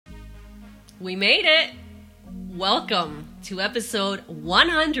We made it! Welcome to episode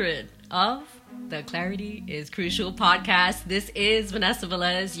 100 of the Clarity is Crucial podcast. This is Vanessa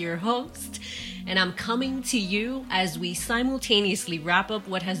Velez, your host, and I'm coming to you as we simultaneously wrap up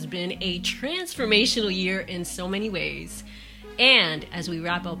what has been a transformational year in so many ways, and as we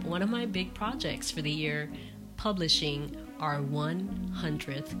wrap up one of my big projects for the year, publishing our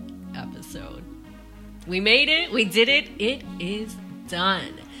 100th episode. We made it, we did it, it is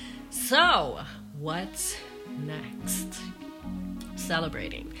done. So, what's next?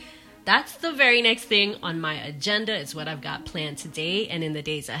 Celebrating. That's the very next thing on my agenda. It's what I've got planned today and in the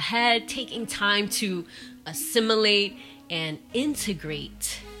days ahead, taking time to assimilate and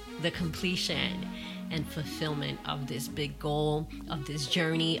integrate the completion and fulfillment of this big goal, of this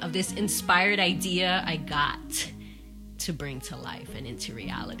journey, of this inspired idea I got to bring to life and into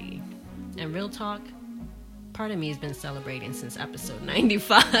reality. And real talk, part of me has been celebrating since episode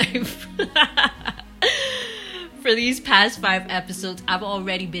 95. For these past 5 episodes, I've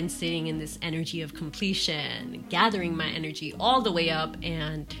already been sitting in this energy of completion, gathering my energy all the way up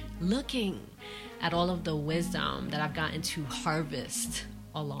and looking at all of the wisdom that I've gotten to harvest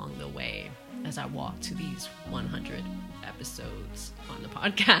along the way as I walk to these 100 episodes on the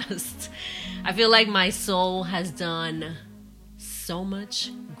podcast. I feel like my soul has done so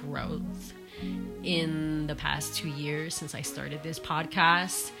much growth in the past 2 years since I started this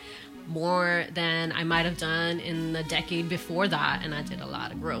podcast, more than I might have done in the decade before that, and I did a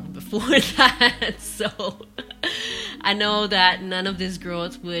lot of growth before that. So I know that none of this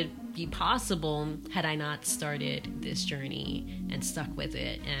growth would be possible had I not started this journey and stuck with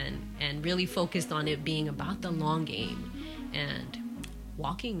it and really focused on it being about the long game and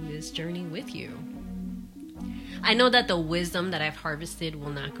walking this journey with you. I know that the wisdom that I've harvested will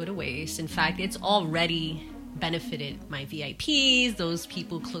not go to waste. In fact, it's already benefited my VIPs, those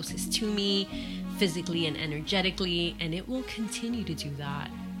people closest to me, physically and energetically, and it will continue to do that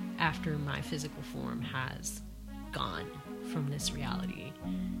after my physical form has gone from this reality.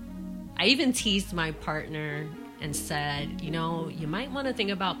 I even teased my partner and said, you might want to think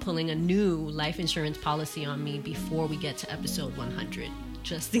about pulling a new life insurance policy on me before we get to episode 100.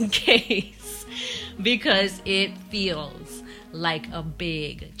 Just in case, because it feels like a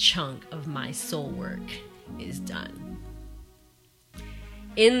big chunk of my soul work is done.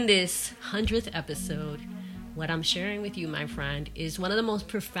 In this 100th episode, what I'm sharing with you, my friend, is one of the most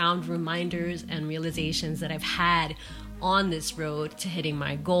profound reminders and realizations that I've had on this road to hitting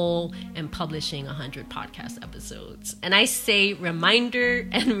my goal and publishing 100 podcast episodes. And I say reminder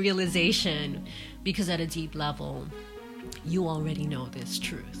and realization because at a deep level, you already know this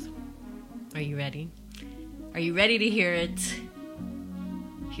truth. Are you ready? Are you ready to hear it?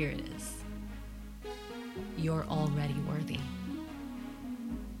 Here it is. You're already worthy.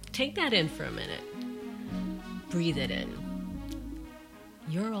 Take that in for a minute. Breathe it in.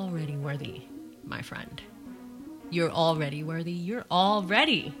 You're already worthy, my friend. You're already worthy. You're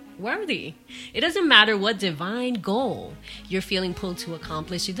already worthy. It doesn't matter what divine goal you're feeling pulled to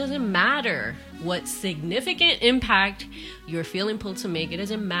accomplish. It doesn't matter what significant impact you're feeling pulled to make. It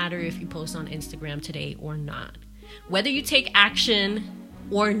doesn't matter if you post on Instagram today or not. Whether you take action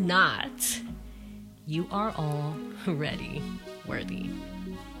or not, you are already worthy.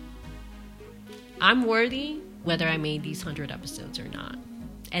 I'm worthy whether I made these 100 episodes or not.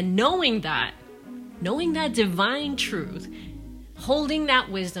 And knowing that divine truth, holding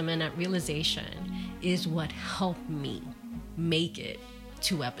that wisdom and that realization is what helped me make it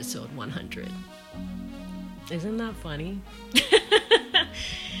to episode 100. Isn't that funny?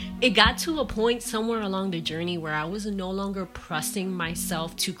 It got to a point somewhere along the journey where I was no longer pressing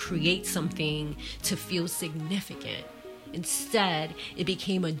myself to create something to feel significant. Instead, it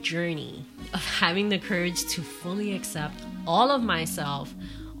became a journey of having the courage to fully accept all of myself,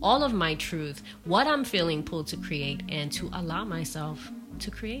 all of my truth, what I'm feeling pulled to create, and to allow myself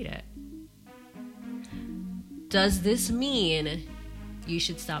to create it. Does this mean you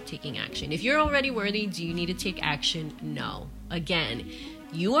should stop taking action? If you're already worthy, do you need to take action? No. Again,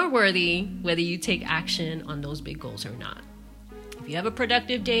 you are worthy whether you take action on those big goals or not. If you have a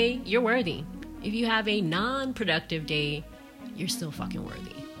productive day, you're worthy. If you have a non-productive day, you're still fucking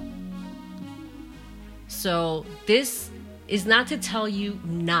worthy. So this is not to tell you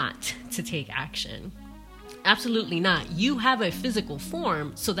not to take action. Absolutely not. You have a physical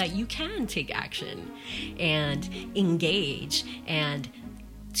form so that you can take action and engage and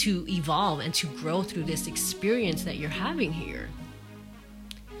to evolve and to grow through this experience that you're having here.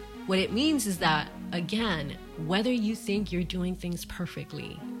 What it means is that, again, whether you think you're doing things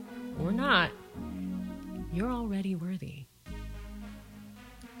perfectly or not, you're already worthy.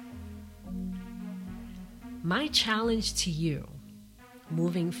 My challenge to you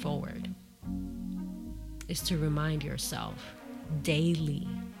moving forward is to remind yourself daily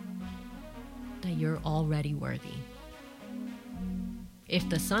that you're already worthy. If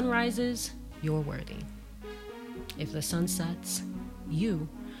the sun rises, you're worthy. If the sun sets, you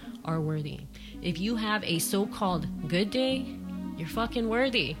are worthy. If you have a so-called good day, you're fucking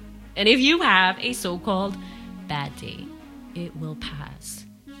worthy. And if you have a so-called bad day, it will pass.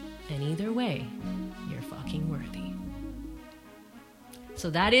 And either way, you're fucking worthy. So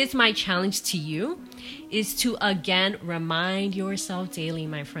that is my challenge to you, is to again remind yourself daily,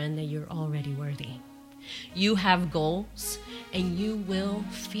 my friend, that you're already worthy. You have goals and you will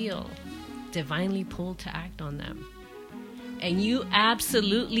feel divinely pulled to act on them. And you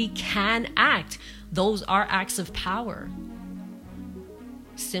absolutely can act. Those are acts of power.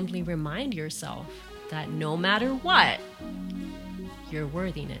 Simply remind yourself that no matter what, your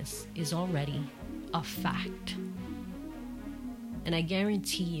worthiness is already a fact. And I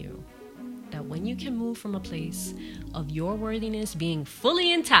guarantee you that when you can move from a place of your worthiness being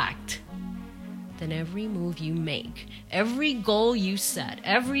fully intact, then every move you make, every goal you set,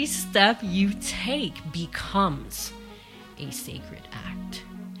 every step you take becomes a sacred act.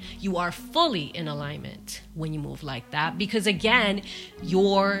 You are fully in alignment when you move like that, because again,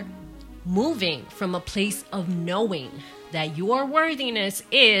 you're moving from a place of knowing that your worthiness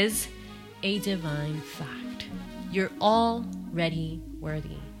is a divine fact. You're already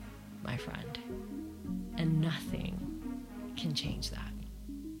worthy, my friend, and nothing can change that.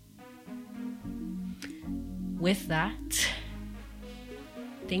 With that,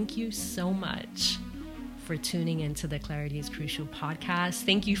 thank you so much for tuning into the Clarity is Crucial podcast.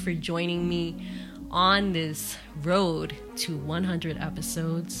 Thank you for joining me on this road to 100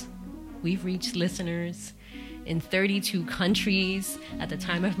 episodes. We've reached listeners in 32 countries at the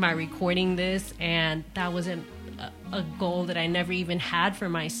time of my recording this, and that wasn't a goal that I never even had for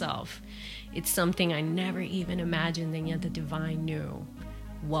myself. It's something I never even imagined, and yet the divine knew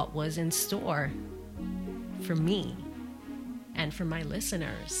what was in store for me and for my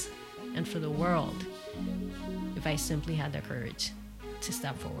listeners and for the world if I simply had the courage to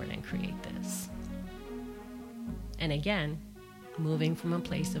step forward and create this. And again, moving from a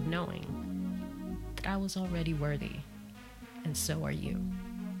place of knowing that I was already worthy, and so are you.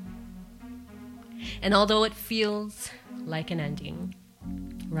 And although it feels like an ending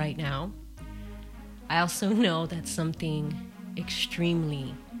right now, I also know that something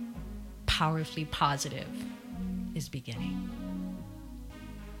extremely powerfully positive is beginning.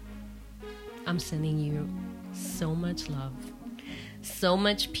 I'm sending you so much love, so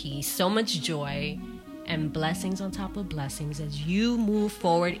much peace, so much joy, and blessings on top of blessings as you move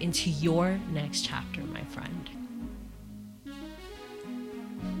forward into your next chapter, my friend.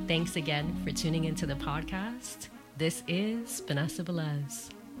 Thanks again for tuning into the podcast. This is Vanessa Velez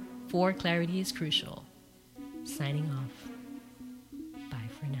for Clarity is Crucial, signing off.